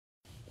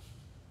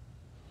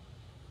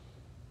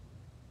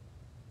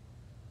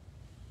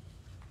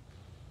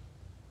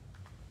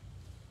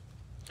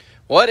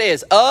What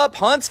is up,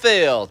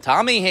 Huntsville?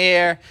 Tommy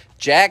here.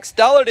 Jack's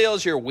Dollar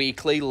Deals, your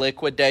weekly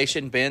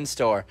liquidation bin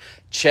store.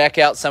 Check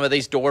out some of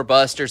these door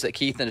busters that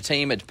Keith and the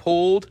team had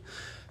pulled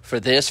for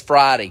this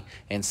Friday.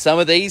 And some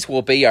of these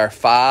will be our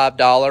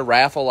 $5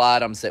 raffle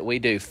items that we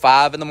do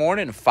 5 in the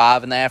morning and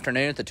 5 in the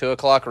afternoon at the 2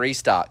 o'clock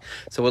restock.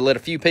 So we'll let a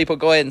few people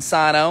go ahead and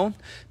sign on.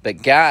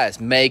 But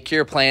guys, make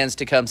your plans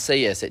to come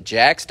see us at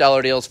Jack's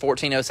Dollar Deals,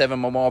 1407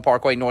 Memorial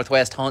Parkway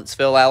Northwest,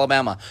 Huntsville,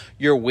 Alabama,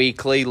 your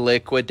weekly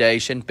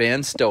liquidation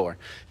bin store.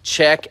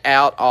 Check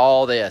out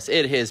all this.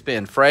 It has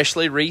been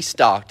freshly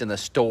restocked and the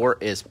store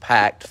is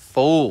packed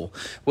full.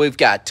 We've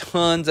got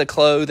tons of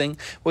clothing.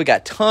 We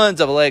got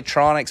tons of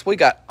electronics. We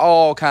got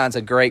all kinds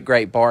of great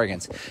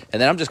bargains.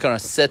 And then I'm just going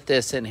to set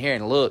this in here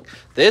and look.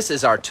 This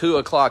is our 2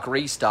 o'clock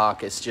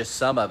restock. It's just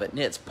some of it, and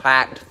it's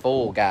packed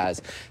full,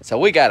 guys. So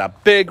we got a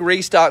big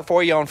restock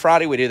for you on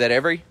Friday. We do that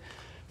every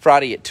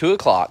Friday at 2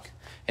 o'clock.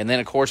 And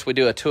then, of course, we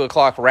do a 2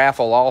 o'clock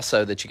raffle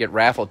also that you get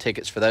raffle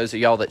tickets for those of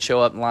y'all that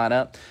show up and line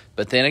up.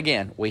 But then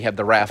again, we have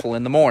the raffle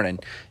in the morning.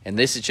 And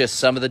this is just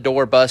some of the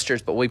door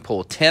busters, but we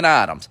pull 10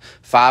 items.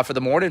 5 for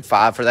the morning,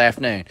 5 for the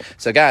afternoon.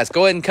 So, guys,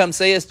 go ahead and come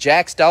see us.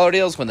 Jack's Dollar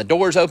Deals when the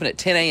doors open at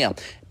 10 a.m.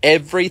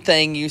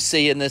 Everything you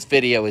see in this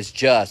video is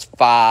just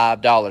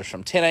 $5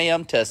 from 10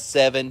 a.m. to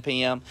 7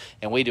 p.m.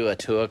 And we do a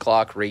 2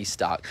 o'clock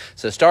restock.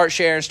 So start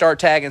sharing, start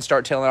tagging,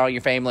 start telling all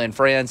your family and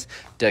friends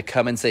to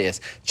come and see us.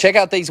 Check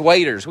out these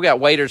waders. We got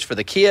waders for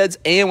the kids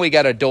and we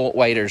got adult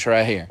waders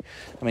right here.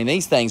 I mean,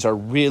 these things are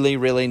really,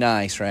 really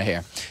nice right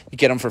here. You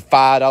get them for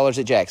 $5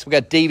 at Jack's. We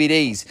got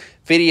DVDs,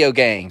 video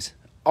games,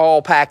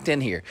 all packed in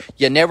here.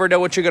 You never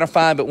know what you're going to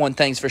find, but one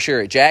thing's for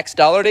sure. At Jack's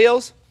Dollar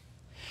Deals,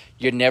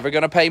 you're never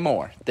going to pay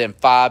more than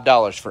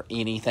 $5 for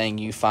anything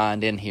you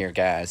find in here,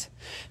 guys.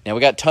 Now,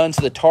 we got tons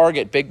of the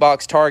Target, big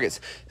box Targets.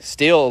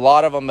 Still, a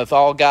lot of them have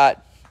all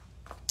got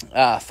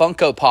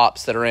Funko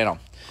Pops that are in them.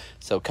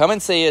 So come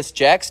and see us,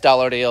 Jack's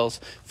Dollar Deals,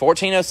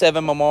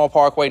 1407 Memorial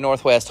Parkway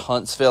Northwest,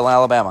 Huntsville,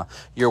 Alabama.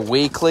 Your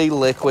weekly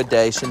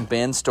liquidation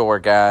bin store,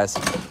 guys.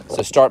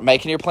 So start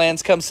making your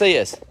plans, come see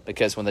us.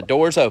 Because when the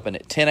doors open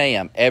at 10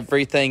 a.m.,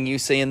 everything you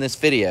see in this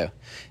video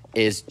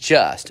is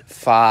just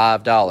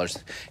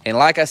 $5. And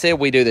like I said,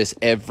 we do this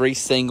every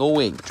single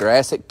week.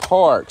 Jurassic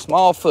Park,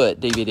 Smallfoot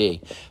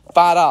DVD,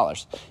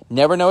 $5.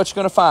 Never know what you're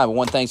going to find, but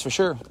one thing's for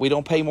sure. We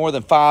don't pay more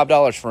than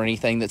 $5 for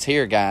anything that's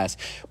here, guys.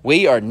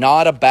 We are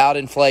not about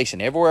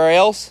inflation. Everywhere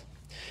else,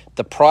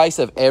 the price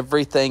of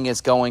everything is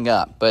going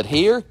up. But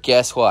here,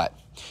 guess what?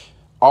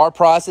 Our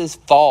prices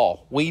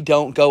fall. We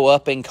don't go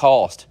up in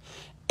cost.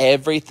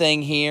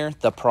 Everything here,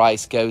 the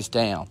price goes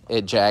down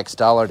at Jack's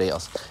Dollar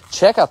Deals.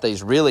 Check out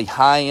these really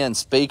high-end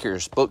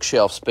speakers,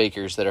 bookshelf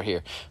speakers that are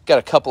here. We've got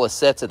a couple of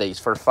sets of these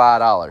for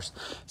 $5.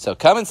 So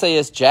come and see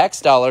us, Jack's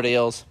Dollar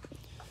Deals,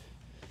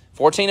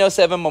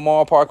 1407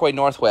 Memorial Parkway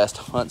Northwest,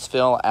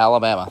 Huntsville,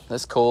 Alabama.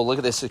 That's cool. Look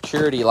at this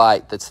security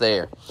light that's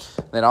there.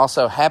 And then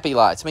also happy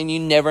lights. I mean, you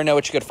never know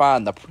what you could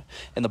find.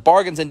 And the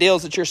bargains and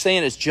deals that you're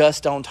seeing is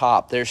just on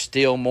top. There's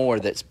still more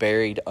that's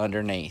buried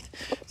underneath.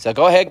 So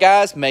go ahead,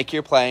 guys. Make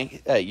your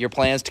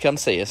plans to come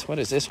see us. What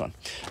is this one?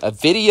 A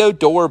video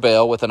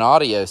doorbell with an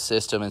audio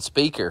system and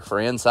speaker for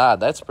inside.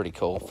 That's pretty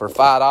cool for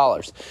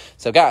 $5.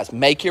 So, guys,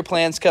 make your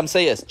plans to come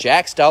see us.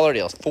 Jack's Dollar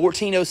Deals,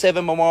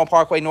 1407 Memorial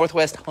Parkway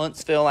Northwest,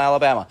 Huntsville,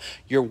 Alabama.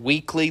 Your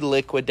weekly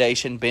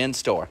liquidation bin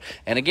store.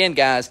 And again,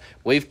 guys,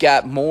 we've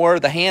got more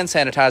of the hand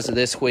sanitizer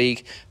this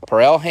week.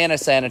 Perel Hand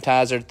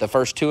Sanitizer. The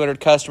first 200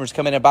 customers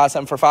come in and buy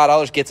something for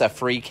 $5 gets a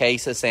free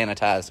case of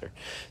sanitizer.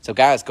 So,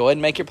 guys, go ahead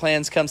and make your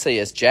plans. Come see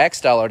us. Jack's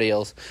Dollar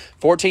Deals,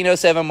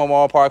 1407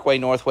 Memorial Parkway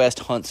Northwest,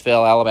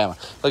 Huntsville, Alabama.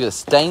 Look at the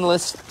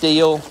stainless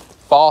steel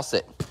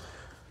faucet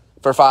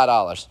for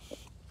 $5.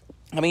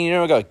 I mean, you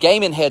know, go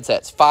gaming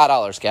headsets,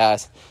 $5,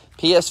 guys.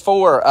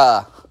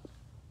 PS4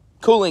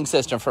 cooling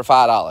system for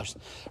 $5.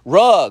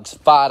 Rugs,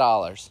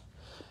 $5.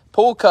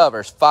 Pool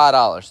covers,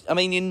 $5. I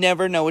mean, you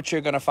never know what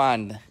you're going to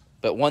find.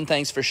 But one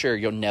thing's for sure,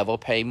 you'll never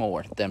pay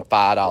more than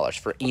 $5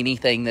 for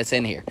anything that's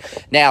in here.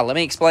 Now, let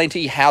me explain to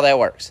you how that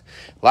works.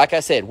 Like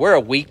I said, we're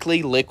a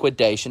weekly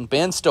liquidation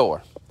bin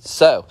store.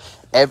 So,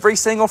 every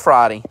single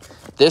Friday,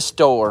 this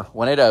store,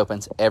 when it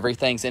opens,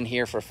 everything's in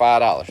here for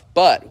 $5.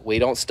 But we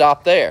don't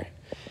stop there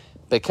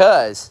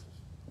because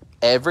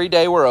every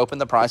day we're open,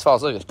 the price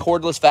falls. Look, it's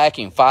cordless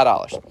vacuum,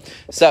 $5.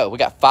 So, we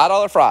got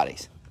 $5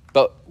 Fridays.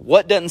 But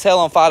what doesn't sell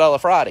on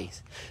 $5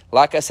 Fridays?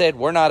 Like I said,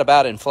 we're not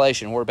about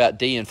inflation. We're about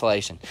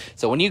de-inflation.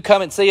 So when you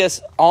come and see us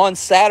on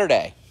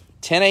Saturday,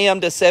 10 a.m.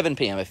 to 7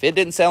 p.m., if it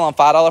didn't sell on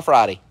 $5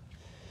 Friday,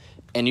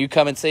 and you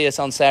come and see us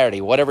on Saturday,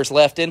 whatever's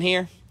left in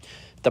here,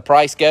 the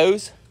price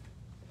goes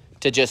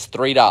to just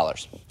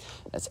 $3.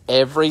 That's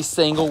every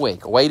single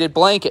week. Weighted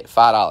blanket,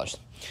 $5.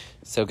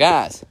 So,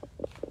 guys,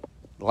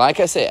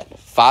 like I said,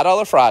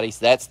 $5 Fridays,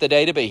 that's the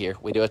day to be here.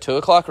 We do a 2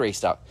 o'clock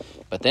restock.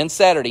 But then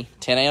Saturday,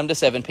 10 a.m. to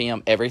 7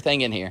 p.m.,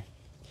 everything in here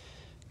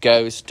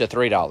goes to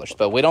 $3.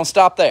 But we don't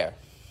stop there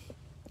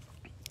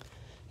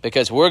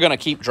because we're going to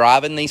keep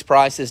driving these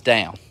prices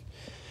down.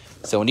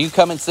 So when you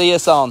come and see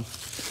us on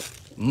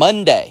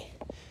Monday,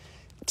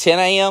 10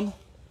 a.m.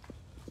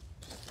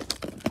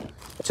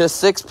 to to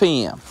 6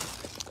 p.m.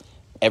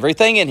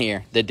 Everything in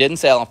here that didn't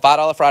sell on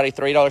 $5 Friday,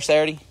 $3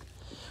 Saturday,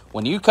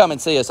 when you come and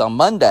see us on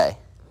Monday,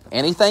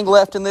 anything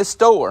left in this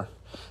store,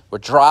 we're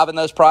driving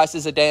those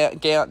prices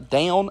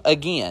down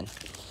again,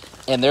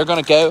 and they're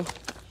going to go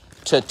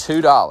to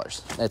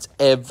 $2. That's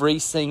every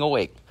single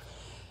week.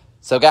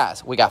 So,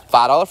 guys, we got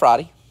 $5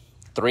 Friday,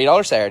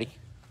 $3 Saturday,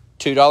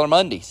 $2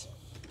 Mondays.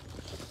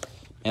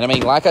 And, I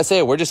mean, like I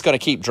said, we're just going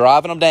to keep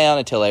driving them down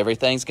until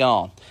everything's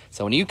gone.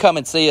 So, when you come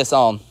and see us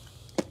on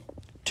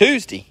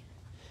Tuesday,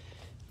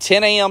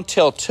 10 a.m.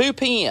 till 2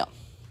 p.m.,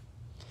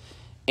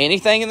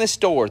 anything in the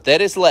store that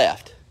is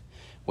left,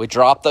 we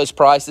drop those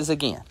prices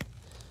again.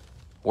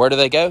 Where do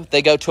they go?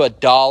 They go to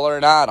 $1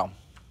 an item.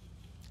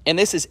 And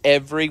this is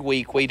every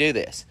week we do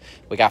this.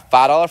 We got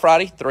 $5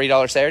 Friday,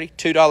 $3 Saturday,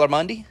 $2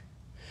 Monday,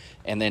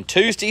 and then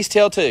Tuesdays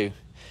till 2.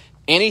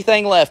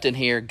 Anything left in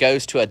here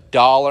goes to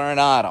 $1 an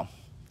item.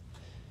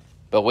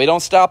 But we don't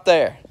stop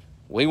there.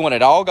 We want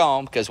it all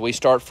gone because we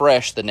start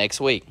fresh the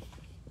next week.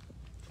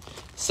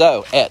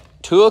 So at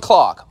 2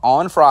 o'clock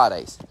on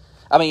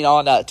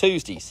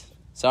Tuesdays,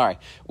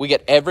 we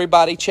get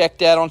everybody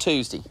checked out on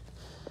Tuesday.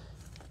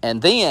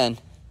 And then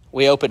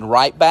we open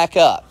right back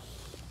up.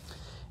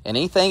 And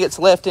anything that's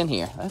left in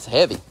here, that's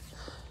heavy,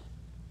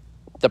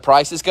 the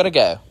price is going to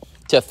go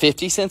to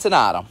 50 cents an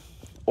item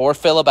or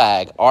fill a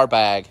bag, our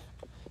bag,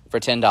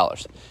 for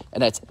 $10.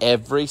 And that's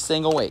every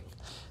single week.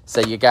 So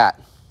you got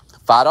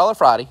 $5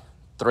 Friday,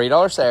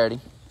 $3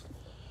 Saturday,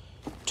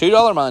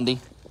 $2 Monday,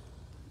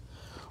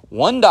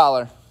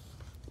 $1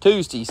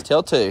 Tuesdays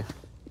till 2.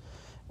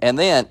 And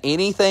then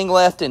anything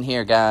left in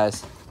here,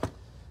 guys,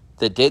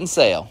 that didn't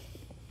sell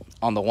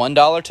on the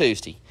 $1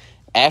 Tuesday,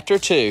 after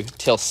 2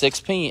 till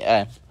 6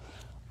 p.m.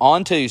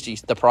 on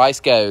Tuesdays, the price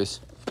goes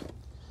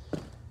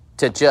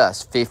to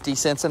just 50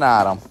 cents an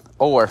item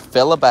or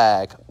fill a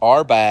bag,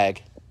 our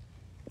bag,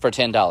 for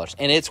 $10.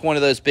 And it's one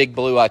of those big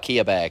blue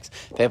IKEA bags.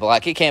 People are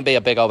like, it can't be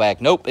a big old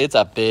bag. Nope, it's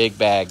a big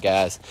bag,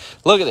 guys.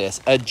 Look at this,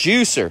 a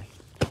juicer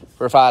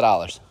for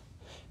 $5.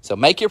 So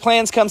make your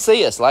plans, come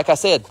see us. Like I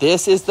said,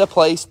 this is the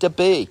place to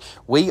be.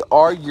 We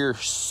are your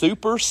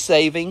super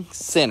saving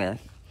center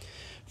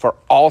for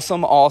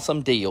awesome,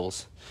 awesome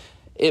deals.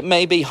 It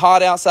may be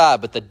hot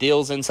outside, but the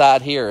deals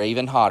inside here are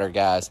even hotter,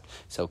 guys.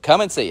 So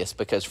come and see us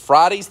because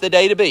Friday's the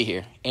day to be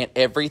here, and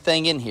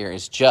everything in here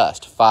is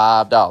just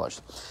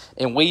 $5.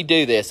 And we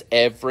do this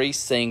every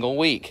single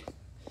week.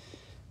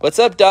 What's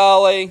up,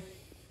 Dolly?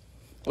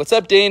 What's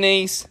up,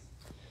 Denise?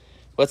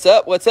 What's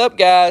up,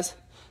 guys?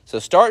 So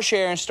start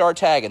sharing, start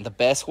tagging. The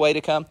best way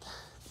to come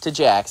to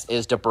Jack's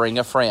is to bring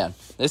a friend.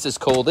 This is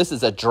cool. This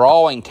is a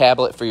drawing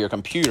tablet for your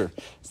computer.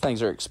 These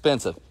things are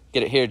expensive.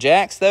 Get it here,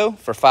 Jack's, though,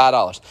 for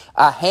 $5.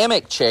 A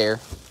hammock chair,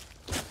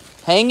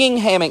 hanging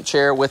hammock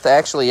chair with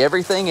actually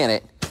everything in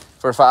it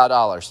for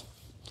 $5.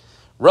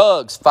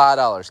 Rugs,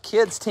 $5.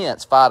 Kids'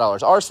 tents,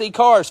 $5. RC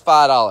cars,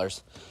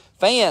 $5.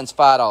 Fans,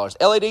 $5.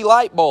 LED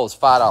light bulbs,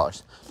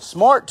 $5.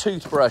 Smart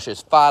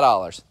toothbrushes,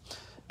 $5.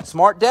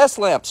 Smart desk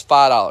lamps,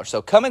 $5.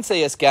 So come and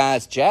see us,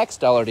 guys. Jack's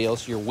Dollar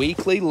Deals, your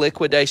weekly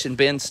liquidation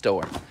bin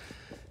store.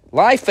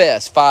 Life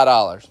Fest,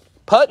 $5.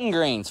 Putting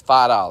Greens,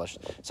 $5.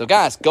 So,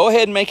 guys, go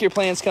ahead and make your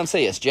plans. Come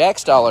see us.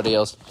 Jack's Dollar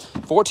Deals,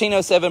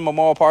 1407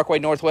 Memorial Parkway,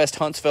 Northwest,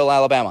 Huntsville,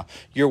 Alabama.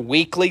 Your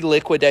weekly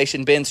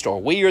liquidation bin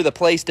store. We are the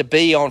place to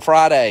be on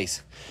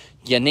Fridays.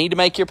 You need to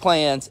make your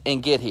plans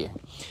and get here.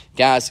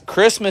 Guys,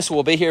 Christmas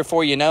will be here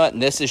before you know it,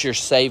 and this is your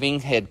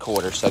saving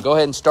headquarters. So go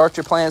ahead and start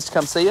your plans to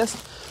come see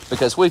us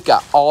because we've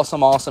got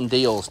awesome, awesome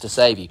deals to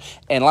save you.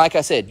 And like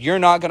I said, you're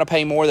not going to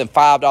pay more than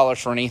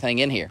 $5 for anything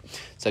in here.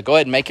 So go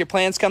ahead and make your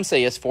plans. Come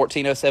see us,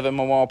 1407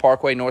 Memorial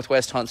Parkway,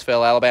 Northwest,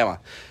 Huntsville, Alabama.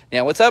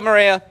 Now, what's up,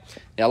 Maria?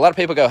 Now, a lot of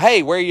people go,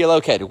 hey, where are you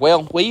located?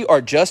 Well, we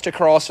are just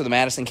across from the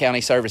Madison County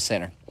Service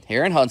Center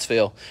here in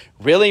Huntsville.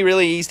 Really,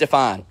 really easy to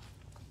find.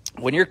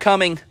 When you're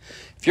coming...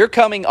 If you're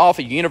coming off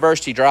of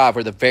University Drive,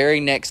 we're the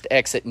very next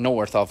exit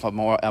north off of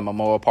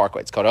Memorial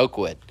Parkway. It's called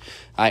Oakwood.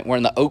 All right, we're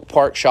in the Oak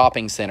Park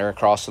Shopping Center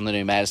across from the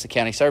new Madison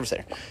County Service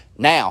Center.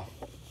 Now,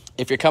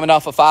 if you're coming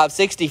off of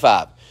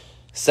 565,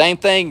 same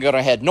thing. You're going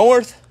to head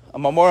north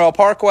of Memorial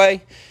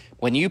Parkway.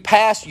 When you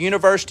pass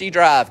University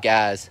Drive,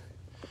 guys,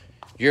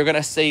 you're going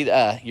to see,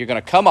 you're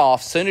going to come off.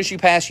 As soon as you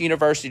pass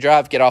University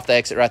Drive, get off the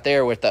exit right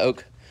there with the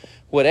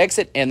Oakwood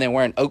exit, and then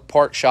we're in Oak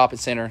Park Shopping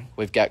Center.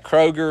 We've got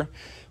Kroger.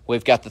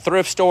 We've got the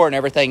thrift store and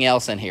everything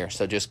else in here.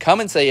 So just come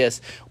and see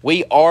us.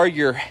 We are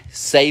your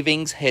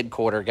savings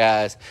headquarters,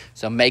 guys.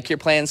 So make your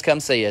plans. Come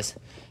see us.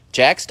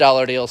 Jack's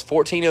Dollar Deals,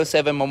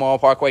 1407 Memorial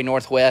Parkway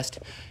Northwest,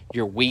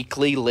 your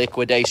weekly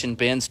liquidation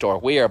bin store.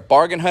 We are a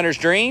bargain hunter's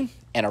dream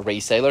and a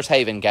reseller's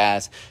haven,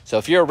 guys. So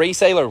if you're a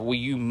reseller, well,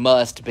 you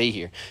must be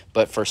here.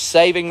 But for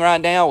saving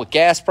right now with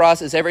gas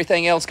prices,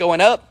 everything else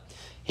going up,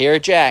 here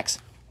at Jack's,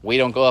 we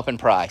don't go up in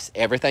price.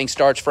 Everything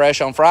starts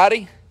fresh on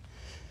Friday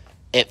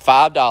at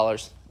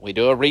 $5. We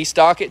do a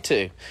restock at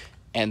 2,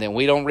 and then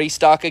we don't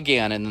restock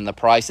again, and then the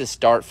prices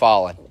start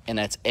falling. And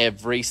that's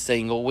every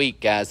single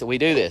week, guys, that we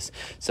do this.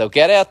 So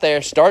get out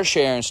there, start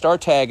sharing, start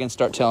tagging,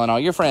 start telling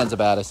all your friends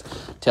about us.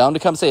 Tell them to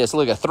come see us.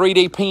 Look, a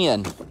 3D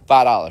pen,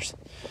 $5.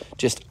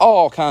 Just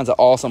all kinds of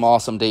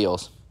awesome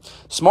deals.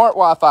 Smart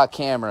Wi-Fi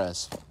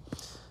cameras,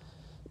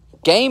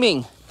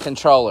 gaming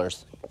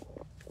controllers,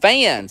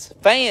 fans.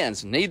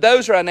 Need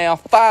those right now.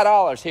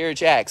 $5 here at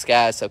Jack's,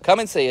 guys. So come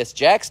and see us.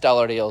 Jack's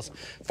Dollar Deals,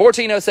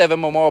 1407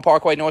 Memorial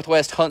Parkway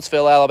Northwest,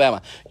 Huntsville,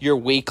 Alabama. Your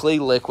weekly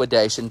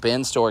liquidation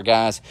bin store,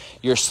 guys.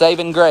 You're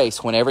saving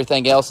grace when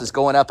everything else is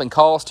going up in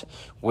cost.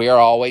 We are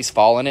always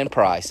falling in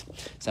price.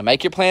 So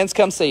make your plans.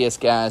 Come see us,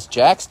 guys.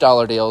 Jack's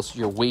Dollar Deals,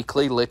 your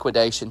weekly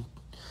liquidation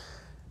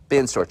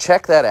bin store.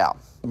 Check that out.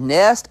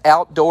 Nest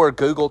outdoor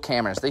Google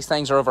cameras. These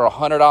things are over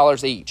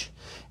 $100 each.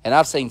 And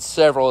I've seen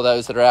several of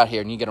those that are out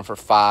here, and you get them for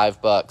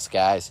 $5,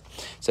 guys.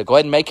 So go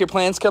ahead and make your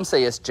plans. Come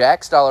see us.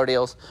 Jack's Dollar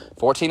Deals,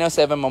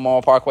 1407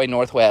 Memorial Parkway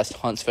Northwest,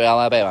 Huntsville,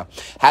 Alabama.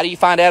 How do you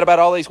find out about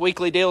all these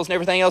weekly deals and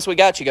everything else we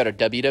got? You go to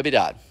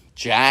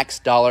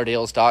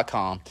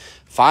www.jacksdollardeals.com.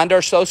 Find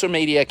our social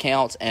media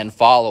accounts and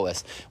follow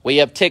us. We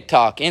have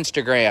TikTok,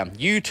 Instagram,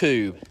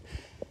 YouTube,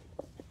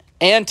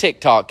 and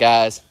TikTok,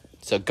 guys.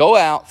 So go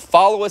out,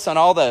 follow us on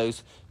all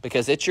those,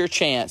 because it's your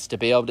chance to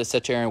be able to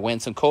sit there and win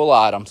some cool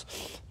items.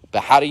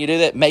 But how do you do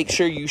that? Make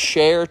sure you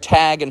share,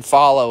 tag, and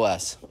follow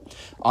us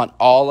on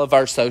all of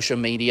our social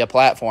media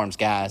platforms,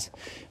 guys.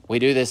 We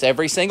do this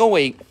every single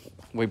week.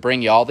 We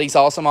bring you all these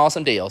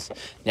awesome deals.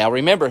 Now,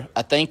 remember,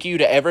 a thank you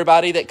to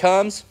everybody that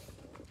comes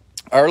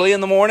early in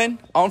the morning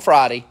on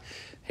Friday.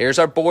 Here's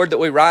our board that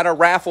we write our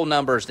raffle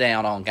numbers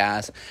down on,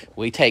 guys.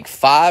 We take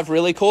 5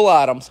 really cool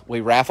items.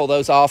 We raffle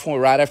those off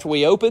right after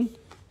we open.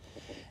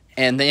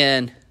 And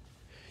then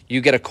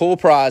you get a cool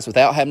prize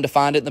without having to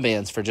find it in the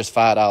bins for just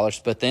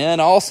 $5. But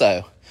then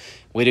also,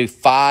 we do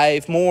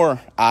 5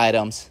 more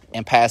items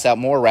and pass out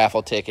more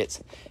raffle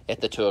tickets at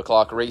the 2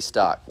 o'clock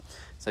restock.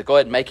 So go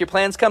ahead and make your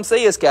plans. Come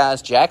see us,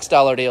 guys. Jack's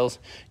Dollar Deals,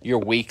 your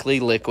weekly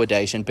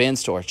liquidation bin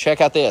store.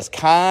 Check out this.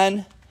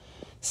 Kind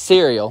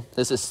cereal.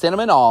 This is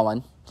cinnamon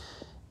almond.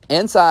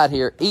 Inside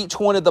here, each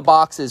one of the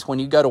boxes, when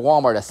you go to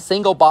Walmart, a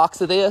single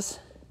box of this,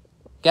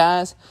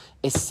 guys,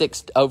 is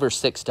over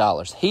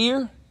 $6.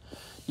 Here,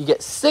 you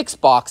get 6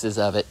 boxes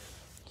of it,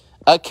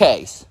 a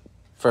case,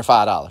 for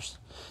 $5.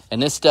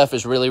 And this stuff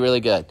is really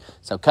good.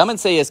 So come and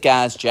see us,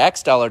 guys.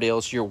 Jack's Dollar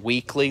Deals, your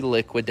weekly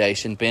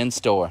liquidation bin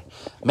store.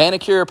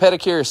 Manicure,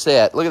 pedicure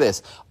set. Look at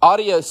this.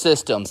 Audio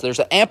systems. There's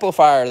an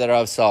amplifier that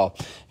I saw.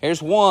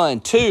 Here's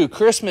 1, 2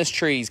 Christmas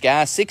trees,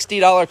 guys.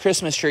 $60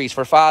 Christmas trees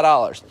for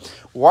 $5.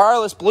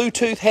 Wireless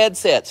Bluetooth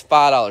headsets,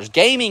 $5.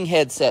 Gaming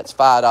headsets,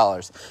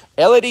 $5.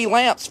 LED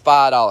lamps,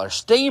 $5.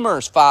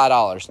 Steamers,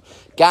 $5.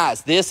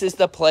 Guys, this is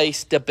the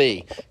place to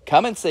be.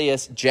 Come and see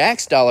us.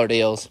 Jack's Dollar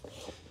Deals,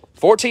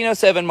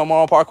 1407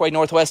 Memorial Parkway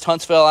Northwest,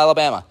 Huntsville,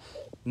 Alabama.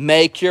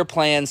 Make your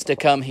plans to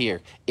come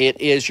here.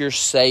 It is your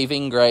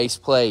saving grace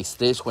place.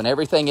 This, when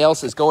everything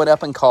else is going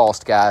up in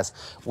cost, guys,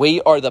 we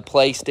are the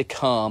place to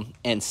come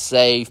and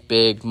save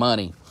big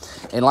money.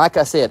 And like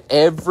I said,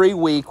 every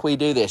week we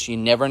do this. You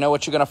never know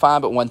what you're going to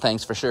find, but one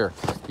thing's for sure.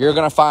 You're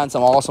going to find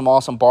some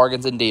awesome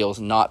bargains and deals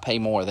and not pay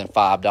more than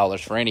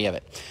 $5 for any of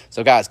it.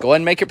 So, guys, go ahead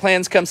and make your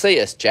plans. Come see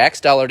us.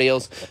 Jack's Dollar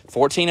Deals,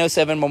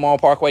 1407 Memorial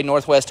Parkway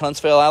Northwest,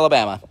 Huntsville,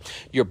 Alabama.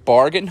 Your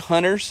bargain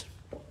hunter's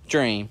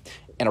dream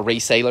and a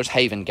reseller's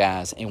haven,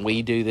 guys. And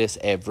we do this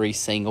every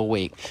single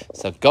week.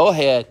 So go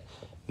ahead,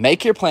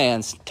 make your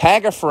plans,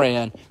 tag a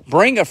friend,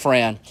 bring a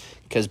friend,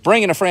 because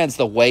bringing a friend's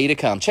the way to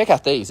come. Check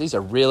out these. These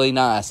are really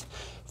nice.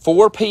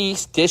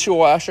 4-piece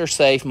dishwasher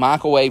safe,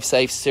 microwave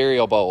safe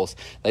cereal bowls.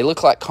 They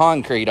look like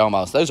concrete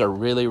almost. Those are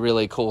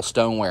really cool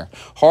stoneware.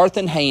 Hearth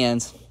and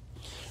Hands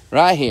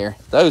right here.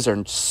 Those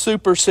are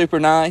super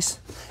nice,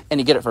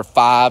 and you get it for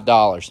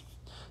 $5.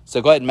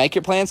 So go ahead and make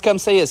your plans. Come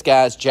see us,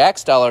 guys.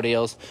 Jack's Dollar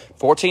Deals,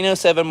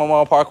 1407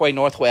 Memorial Parkway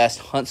Northwest,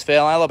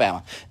 Huntsville,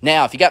 Alabama.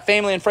 Now, if you got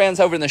family and friends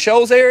over in the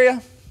Shoals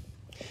area,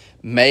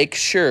 make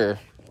sure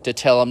to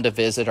tell them to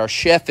visit our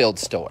Sheffield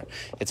store.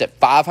 It's at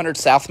 500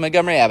 South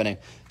Montgomery Avenue,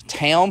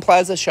 Town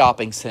Plaza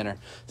Shopping Center.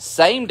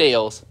 Same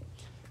deals,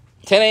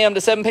 10 a.m.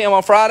 to 7 p.m.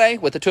 on Friday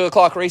with the 2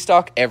 o'clock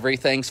restock.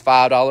 Everything's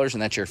 $5,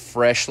 and that's your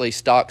freshly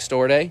stocked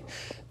store day.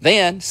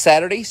 Then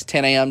Saturdays,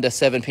 10 a.m. to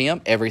 7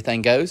 p.m.,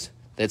 everything goes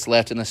that's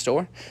left in the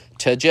store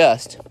to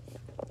just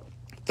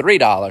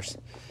 $3.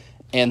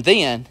 And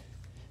then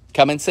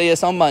come and see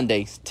us on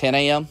Mondays, 10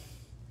 a.m.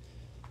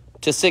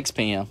 to 6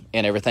 p.m.,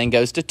 and everything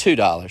goes to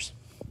 $2.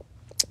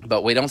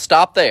 But we don't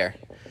stop there.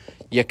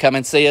 You come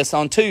and see us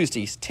on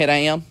Tuesdays, 10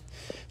 a.m.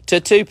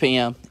 to 2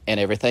 p.m., and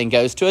everything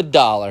goes to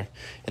 $1.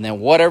 And then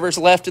whatever's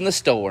left in the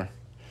store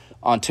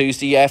on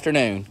Tuesday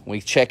afternoon,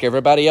 we check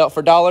everybody out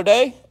for Dollar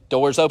Day.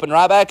 Doors open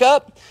right back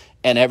up,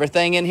 and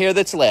everything in here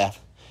that's left,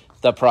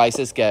 the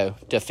prices go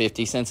to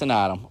 50 cents an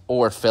item,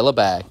 or fill a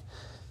bag,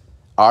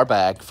 our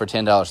bag, for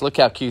 $10. Look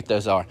how cute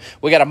those are.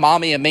 We got a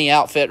Mommy and Me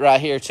outfit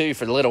right here, too,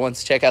 for the little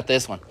ones. Check out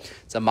this one.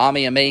 It's a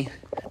Mommy and Me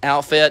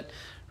outfit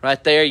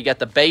right there. You got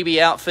the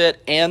baby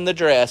outfit and the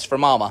dress for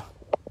Mama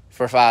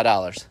for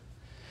 $5.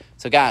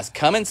 So, guys,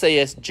 come and see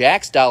us.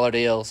 Jack's Dollar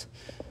Deals,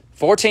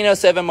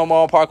 1407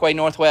 Memorial Parkway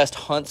Northwest,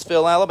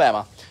 Huntsville,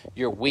 Alabama.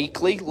 Your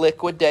weekly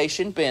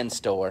liquidation bin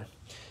store.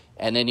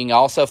 And then you can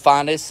also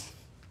find us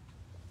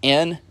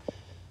in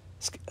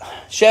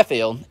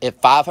Sheffield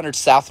at 500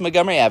 South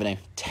Montgomery Avenue,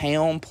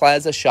 Town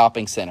Plaza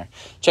Shopping Center.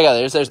 Check out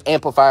there's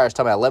amplifiers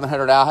talking about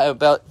 1100 out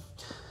belt,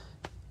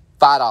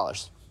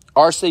 $5.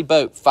 RC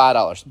boat,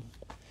 $5.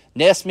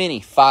 Nest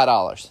Mini,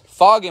 $5.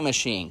 Fogging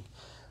machine.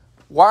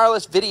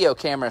 Wireless video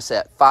camera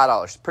set,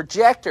 $5.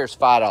 Projectors,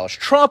 $5.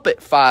 Trumpet,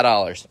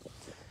 $5.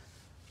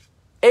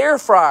 Air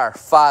fryer,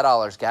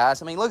 $5, guys.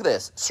 I mean, look at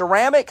this.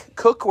 Ceramic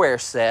cookware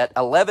set,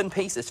 11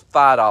 pieces,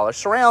 $5.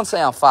 Surround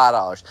sound,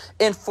 $5.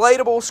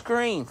 Inflatable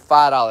screen,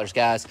 $5,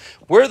 guys.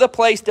 We're the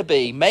place to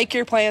be. Make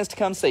your plans to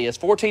come see us.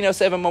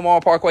 1407 Memorial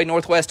Parkway,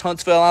 Northwest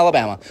Huntsville,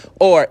 Alabama.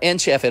 Or in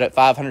Sheffield at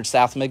 500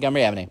 South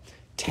Montgomery Avenue,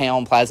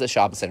 Town Plaza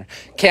Shopping Center.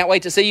 Can't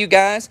wait to see you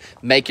guys.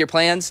 Make your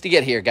plans to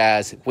get here,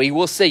 guys. We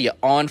will see you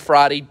on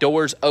Friday.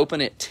 Doors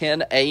open at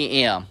 10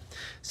 a.m.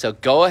 So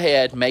go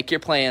ahead, make your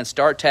plans,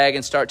 start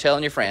tagging, start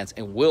telling your friends,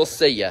 and we'll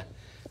see you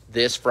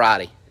this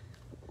Friday.